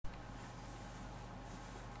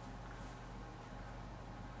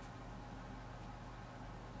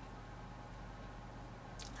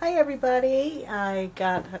Hi everybody! I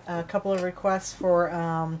got a couple of requests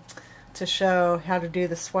for to show how to do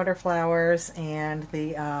the sweater flowers and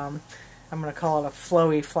the I'm going to call it a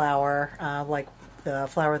flowy flower, like the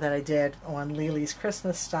flower that I did on Lily's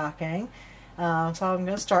Christmas stocking. So I'm going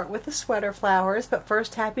to start with the sweater flowers, but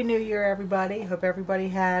first, Happy New Year everybody! Hope everybody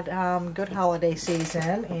had good holiday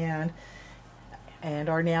season and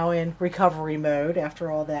are now in recovery mode after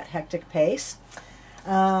all that hectic pace.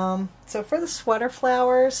 So for the sweater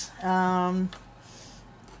flowers,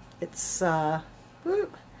 it's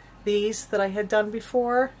these that I had done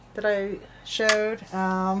before that I showed.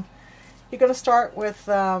 You're going to start with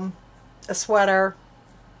a sweater,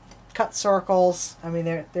 cut circles. I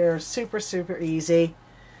mean, they're super easy.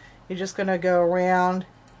 You're just going to go around.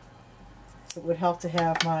 It would help to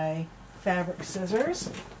have my fabric scissors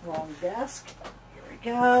on the desk. Here we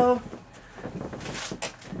go.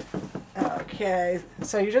 Okay,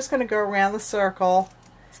 so you're just going to go around the circle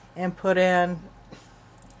and put in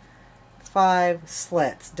 5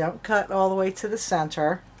 slits. Don't cut all the way to the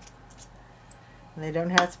center. And they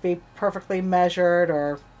don't have to be perfectly measured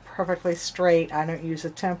or perfectly straight. I don't use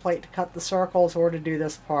a template to cut the circles or to do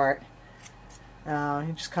this part.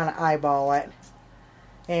 You just kind of eyeball it.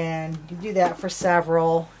 And you do that for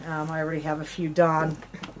several. I already have a few done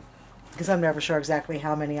because I'm never sure exactly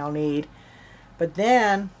how many I'll need. But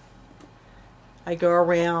then I go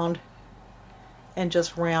around and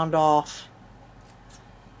just round off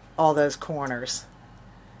all those corners.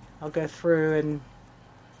 I'll go through and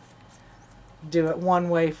do it one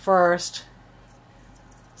way first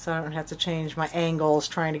so I don't have to change my angles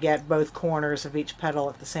trying to get both corners of each petal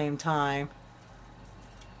at the same time.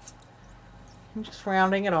 I'm just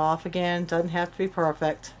rounding it off again, doesn't have to be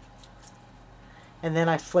perfect. And then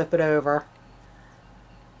I flip it over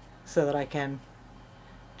so that I can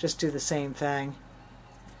just do the same thing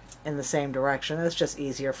in the same direction. It's just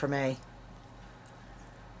easier for me.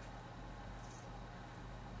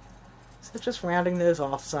 So just rounding those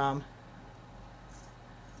off some.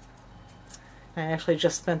 I actually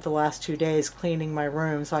just spent the last 2 days cleaning my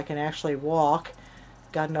room so I can actually walk.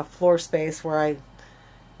 Got enough floor space where I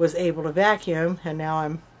was able to vacuum, and now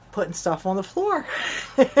I'm putting stuff on the floor.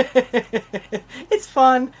 It's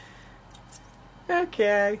fun.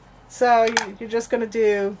 Okay. So you're just going to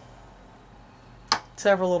do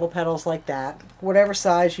several little petals like that, whatever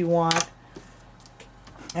size you want.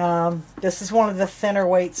 This is one of the thinner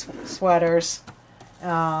weight sweaters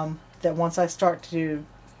that once I start to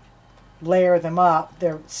layer them up,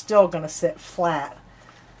 they're still going to sit flat.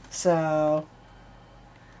 So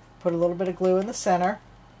put a little bit of glue in the center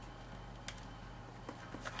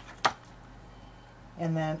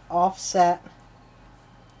and then offset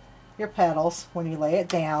your petals when you lay it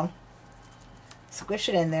down. Squish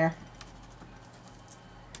it in there,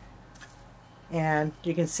 and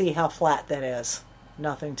you can see how flat that is.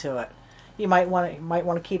 Nothing to it. You might want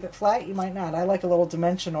to keep it flat. You might not. I like a little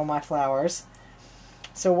dimension on my flowers.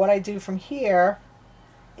 So what I do from here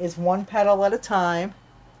is one petal at a time.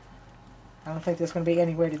 I don't think there's going to be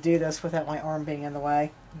any way to do this without my arm being in the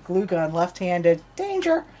way. Glue gun, left-handed,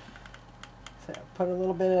 danger. So put a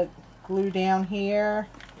little bit of glue down here,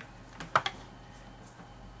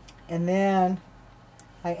 and then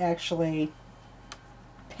I actually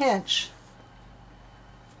pinch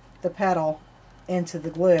the petal into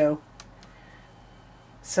the glue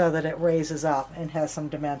so that it raises up and has some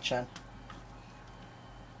dimension.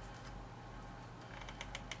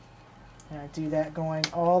 And I do that going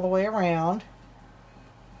all the way around.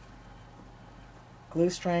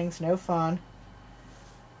 Glue strings, no fun.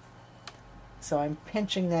 So I'm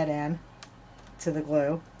pinching that in to the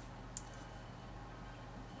glue.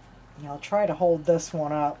 And I'll try to hold this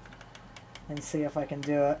one up and see if I can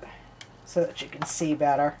do it so that you can see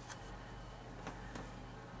better.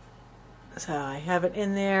 So I have it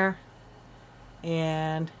in there,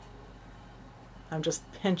 and I'm just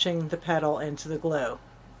pinching the petal into the glue.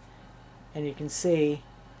 And you can see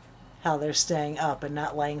how they're staying up and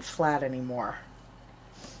not laying flat anymore.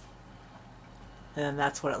 And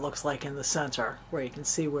that's what it looks like in the center, where you can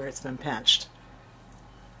see where it's been pinched.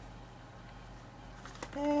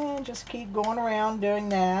 And just keep going around doing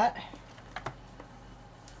that.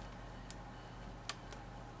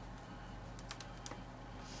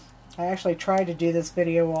 I actually tried to do this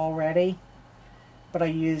video already, but I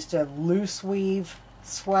used a loose weave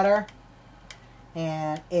sweater,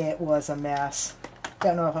 and it was a mess.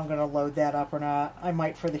 Don't know if I'm going to load that up or not. I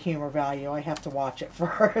might for the humor value. I have to watch it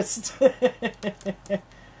first.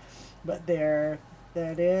 But there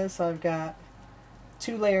that is. I've got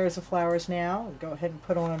 2 layers of flowers now. I'll go ahead and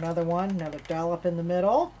put on another one, another dollop in the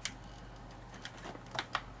middle.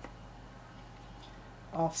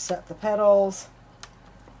 offset the petals,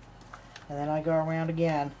 and then I go around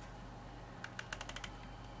again.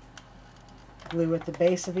 Glue at the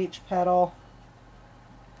base of each petal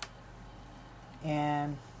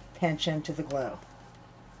and pinch into the glue.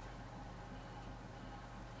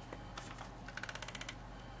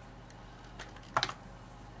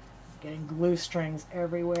 Getting glue strings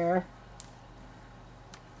everywhere.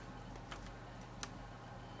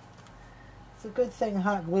 It's a good thing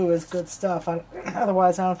hot glue is good stuff.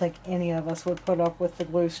 Otherwise, I don't think any of us would put up with the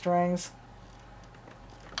glue strings.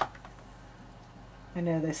 I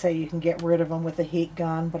know they say you can get rid of them with a heat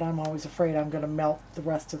gun, but I'm always afraid I'm going to melt the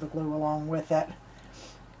rest of the glue along with it.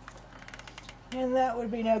 And that would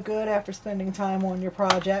be no good after spending time on your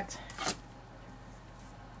project.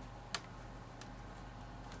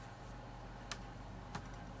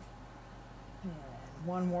 And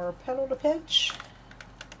one more petal to pinch.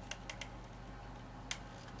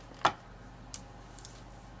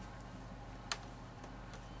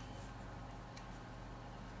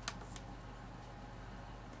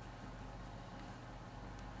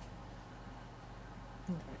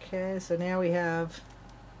 Okay, so now we have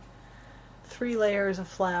 3 layers of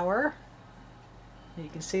flower. You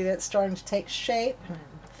can see that's starting to take shape.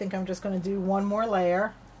 I think I'm just going to do one more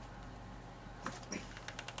layer.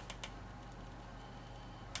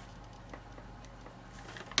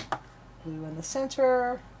 Glue in the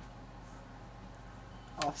center.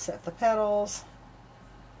 Offset the petals.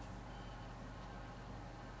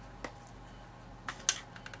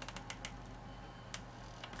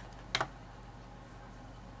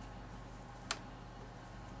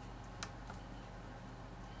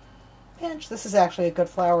 Pinch. This is actually a good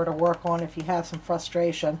flower to work on if you have some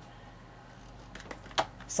frustration.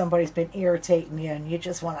 Somebody's been irritating you and you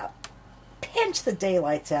just want to pinch the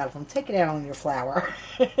daylights out of them. Take it out on your flower.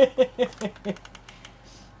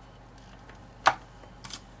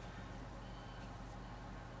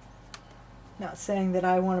 Not saying that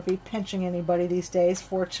I want to be pinching anybody these days,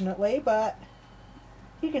 fortunately, but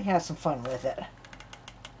you can have some fun with it.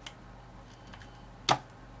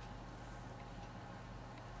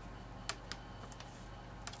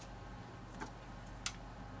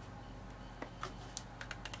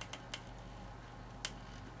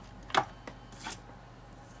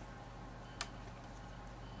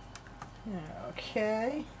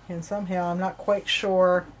 Okay, and somehow I'm not quite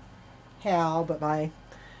sure how, but my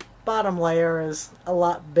bottom layer is a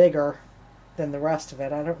lot bigger than the rest of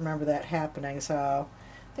it. I don't remember that happening, so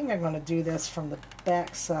I think I'm going to do this from the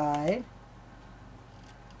back side.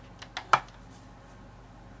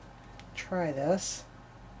 Try this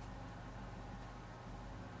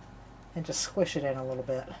and just squish it in a little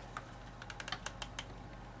bit.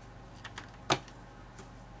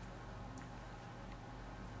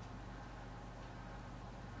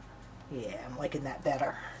 Yeah, I'm liking that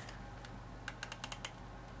better.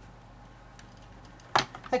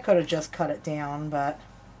 I could have just cut it down, but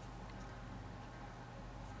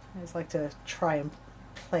I just like to try and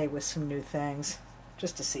play with some new things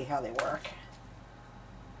just to see how they work.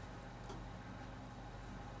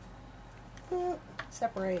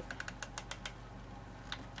 Separate.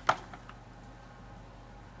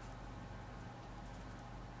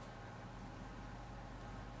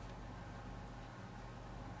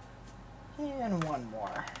 And one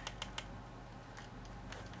more.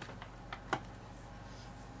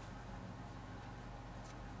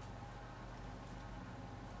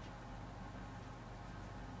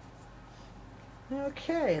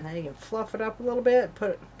 Okay, and then you can fluff it up a little bit,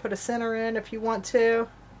 put a center in if you want to.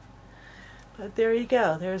 But there you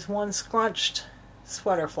go. There's one scrunched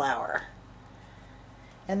sweater flower.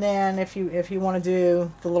 And then if you want to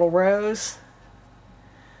do the little rose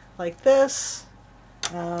like this,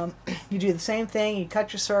 you do the same thing. You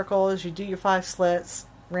cut your circles, you do your 5 slits,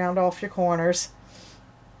 round off your corners,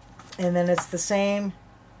 and then it's the same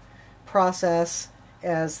process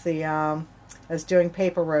as the as doing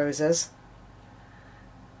paper roses.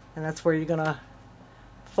 And that's where you're gonna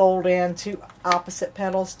fold in 2 opposite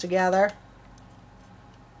petals together.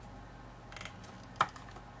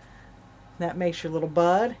 That makes your little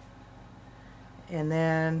bud, and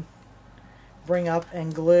then bring up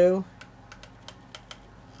and glue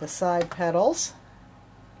the side petals.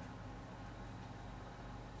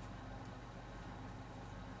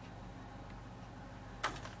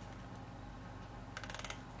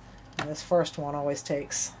 And this first one always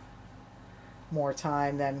takes more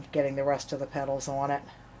time than getting the rest of the petals on it.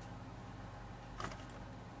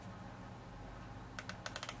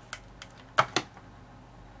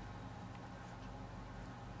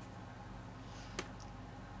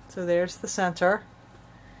 So there's the center,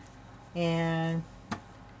 and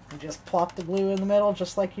And just plop the glue in the middle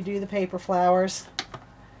just like you do the paper flowers.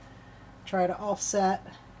 Try to offset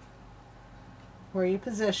where you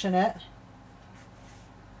position it.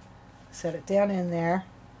 Set it down in there.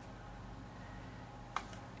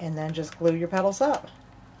 And then just glue your petals up.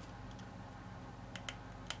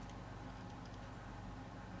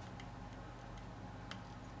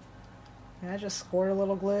 And I just squirt a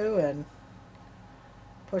little glue and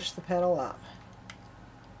push the petal up.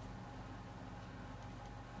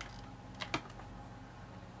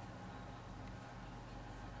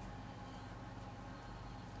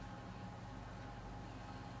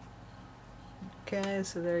 Okay,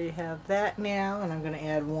 so there you have that now, and I'm going to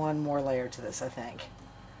add one more layer to this, I think.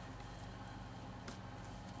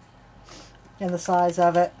 And the size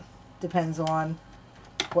of it depends on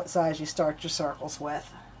what size you start your circles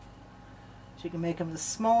with. So you can make them as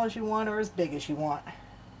small as you want or as big as you want.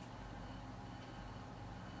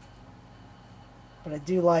 But I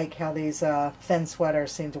do like how these thin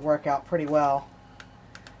sweaters seem to work out pretty well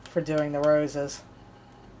for doing the roses.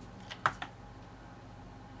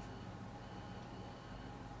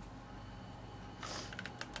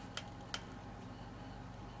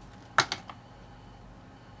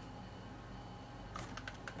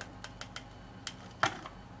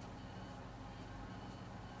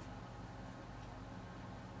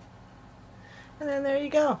 And then there you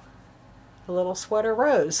go, the little sweater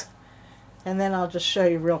rose. And then I'll just show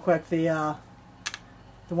you real quick the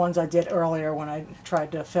ones I did earlier when I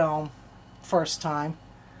tried to film first time.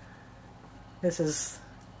 This is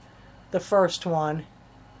the first one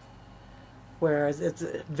where it's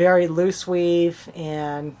very loose weave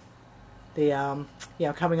and the you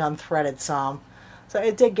know, coming unthreaded some. So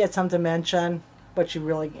it did get some dimension, but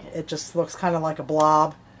it just looks kind of like a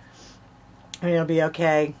blob. I mean, it'll be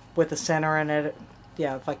okay with the center in it.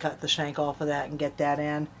 Yeah, if I cut the shank off of that and get that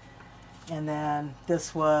in. And then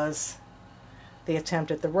this was the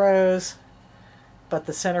attempt at the rose, but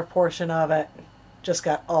the center portion of it just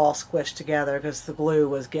got all squished together because the glue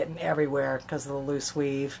was getting everywhere because of the loose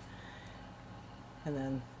weave. And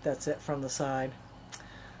then that's it from the side.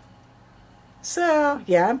 So,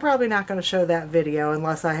 yeah, I'm probably not going to show that video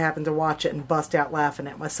unless I happen to watch it and bust out laughing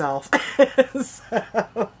at myself.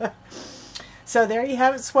 So there you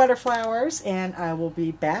have it, sweater flowers, and I will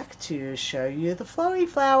be back to show you the flowy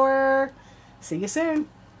flower. See you soon.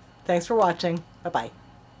 Thanks for watching. Bye-bye.